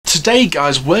today,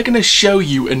 guys, we're going to show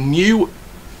you a new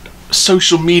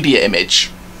social media image,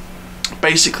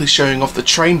 basically showing off the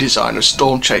train design of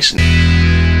Storm Chaser.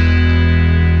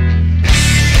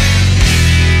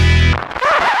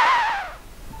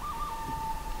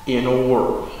 In a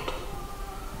world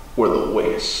where the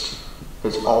West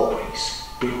has always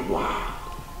been wild,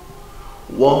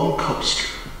 one coaster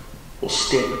will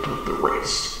stand above the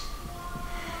rest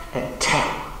and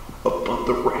tower above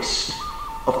the rest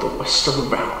of the Western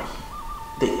Valley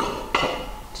they call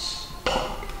Paultons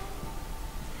Park.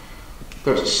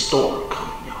 There's a storm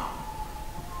coming up,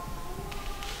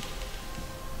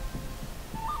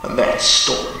 and that's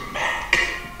Storm Mack.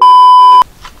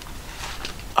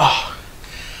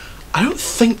 I don't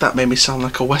think that made me sound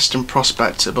like a Western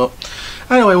prospector, but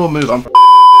anyway, we'll move on.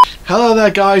 Hello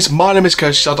there, guys, my name is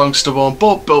Coaster Dongsterborn,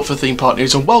 but built for Theme Park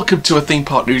News, and welcome to a Theme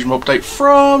Park Newsroom update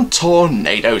from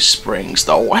Tornado Springs,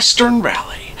 the Western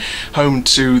Valley, home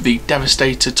to the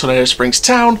devastated Tornado Springs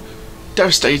town,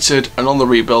 devastated and on the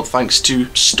rebuild thanks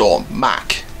to Storm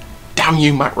Mack. Damn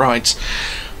you, Mack Rides.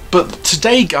 But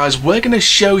today, guys, we're going to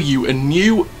show you a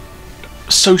new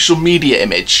social media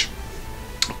image,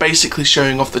 basically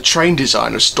showing off the train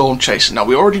design of Storm Chaser. Now,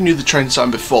 we already knew the train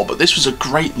design before, but this was a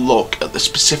great look at the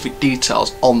specific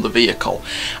details on the vehicle.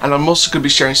 And I'm also going to be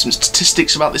sharing some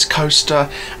statistics about this coaster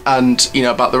and, you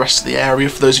know, about the rest of the area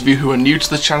for those of you who are new to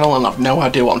the channel and have no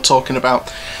idea what I'm talking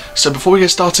about. So before we get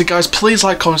started, guys, please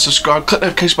like, comment, subscribe, click the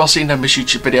notification bell so you never miss a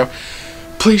YouTube video.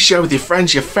 Please share with your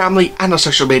friends, your family, and on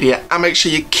social media, and make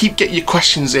sure you keep getting your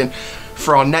questions in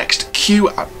for our next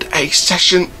Q&A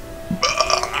session.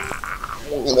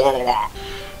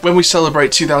 When we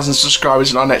celebrate 2,000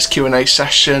 subscribers in our next Q&A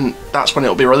session, that's when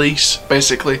it'll be released,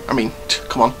 basically. I mean,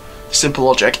 come on, simple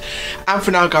logic. And for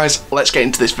now, guys, let's get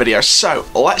into this video. So,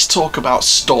 let's talk about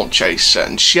Storm Chaser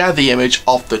and share the image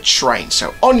of the train.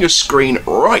 So, on your screen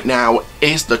right now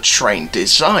is the train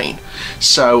design.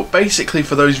 So, basically,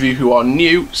 for those of you who are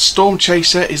new, Storm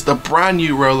Chaser is the brand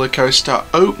new roller coaster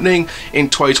opening in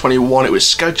 2021. It was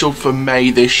scheduled for May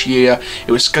this year.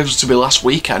 It was scheduled to be last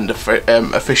weekend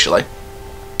officially.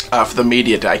 For the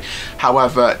media day.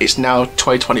 However, it's now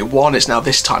 2021, it's now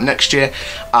this time next year,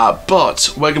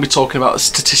 but we're going to be talking about the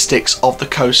statistics of the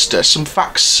coaster, some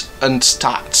facts and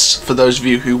stats for those of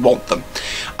you who want them.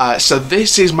 So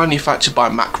this is manufactured by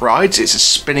Mack Rides. It's a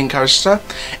spinning coaster.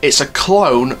 It's a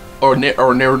clone, or a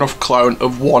near enough clone,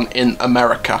 of one in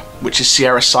America, which is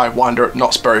Sierra Sidewinder at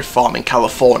Knott's Berry Farm in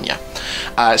California.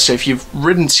 So if you've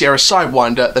ridden Sierra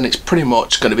Sidewinder, then it's pretty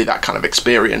much going to be that kind of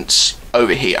experience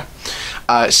over here.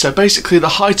 So basically the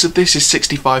height of this is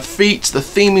 65 feet. The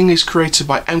theming is created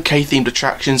by MK Themed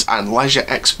Attractions and Leisure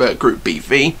Expert Group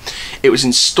BV. It was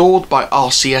installed by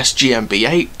RCS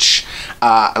GmbH,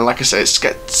 and like I said, it's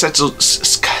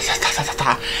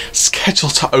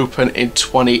scheduled to open in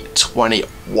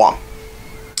 2021.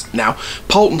 Now,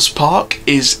 Paultons Park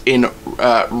is in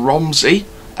Romsey,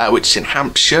 which is in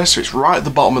Hampshire, so it's right at the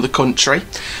bottom of the country,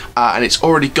 and it's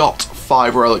already got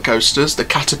 5 roller coasters: the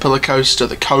Caterpillar Coaster,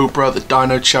 the Cobra, the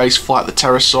Dino Chase, Flight the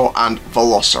Pterosaur, and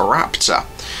Velociraptor.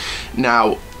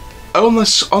 Now, on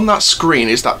that screen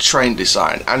is that train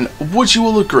design, and would you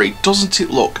all agree, doesn't it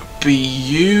look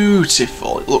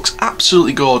beautiful? It looks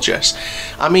absolutely gorgeous.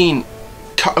 I mean,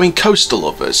 coaster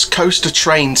lovers, coaster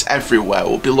trains everywhere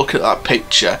will be looking at that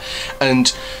picture,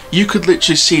 and you could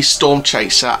literally see Storm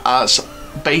Chaser as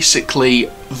basically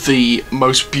the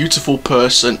most beautiful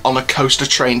person on a coaster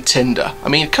train Tinder. I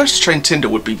mean, coaster train Tinder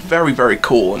would be very, very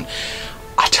cool, and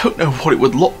I don't know what it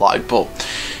would look like, but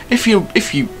if you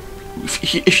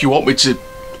want me to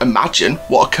imagine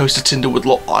what a coaster Tinder would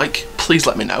look like, please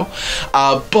let me know.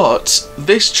 But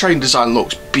this train design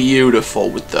looks beautiful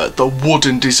with the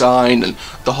wooden design and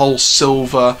the whole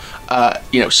silver,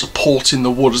 you know, supporting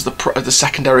the wood as the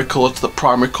secondary colour to the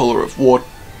primary colour of wood.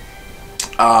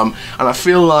 And I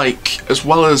feel like, as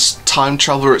well as Time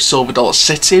Traveler at Silver Dollar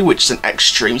City, which is an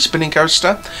extreme spinning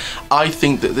coaster, I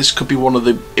think that this could be one of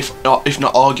the, if not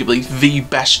arguably, the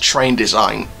best train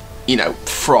design, you know,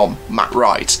 from Mack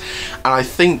Rides. And I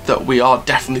think that we are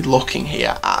definitely looking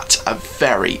here at a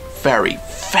very, very,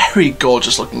 very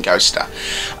gorgeous looking coaster.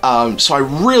 So I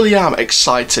really am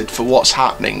excited for what's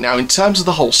happening. Now, in terms of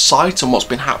the whole site and what's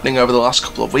been happening over the last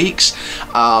couple of weeks,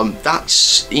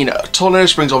 that's, you know, Tornado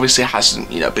Springs obviously hasn't,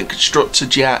 you know, been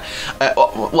constructed yet.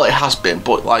 Well, it has been,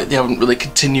 but like they haven't really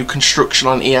continued construction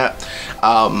on it yet.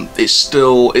 It's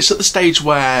at the stage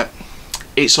where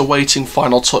it's awaiting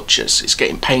final touches. It's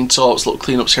getting paint ups, little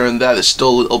cleanups here and there. There's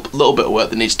still a little bit of work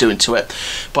that needs doing to it,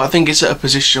 but I think it's at a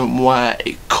position where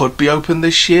it could be open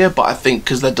this year. But I think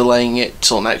because they're delaying it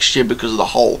till next year because of the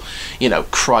whole, you know,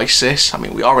 crisis. I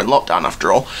mean, we are in lockdown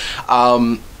after all.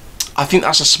 I think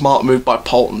that's a smart move by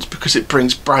Paultons, because it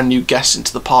brings brand new guests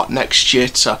into the park next year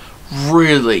to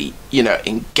really, you know,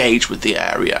 engage with the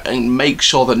area and make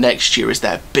sure that next year is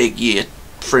their big year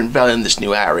for unveiling this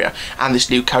new area and this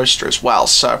new coaster as well.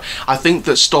 So I think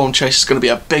that Storm Chase is going to be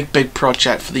a big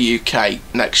project for the UK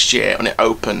next year when it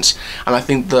opens, and I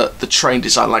think that the train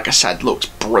design, like I said, looks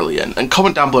brilliant. And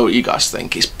comment down below what you guys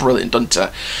think. It's brilliant, doesn't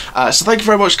it? So thank you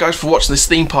very much, guys, for watching this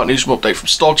theme park newsroom update from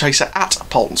Storm Chaser at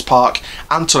Paultons Park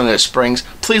and Tornado Springs.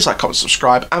 Please like, comment,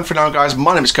 subscribe, and for now, guys,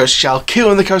 my name is Coaster Shell, keep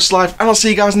on the coast life, and I'll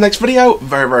see you guys in the next video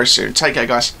very soon. Take care,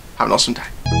 guys. Have an awesome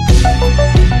day.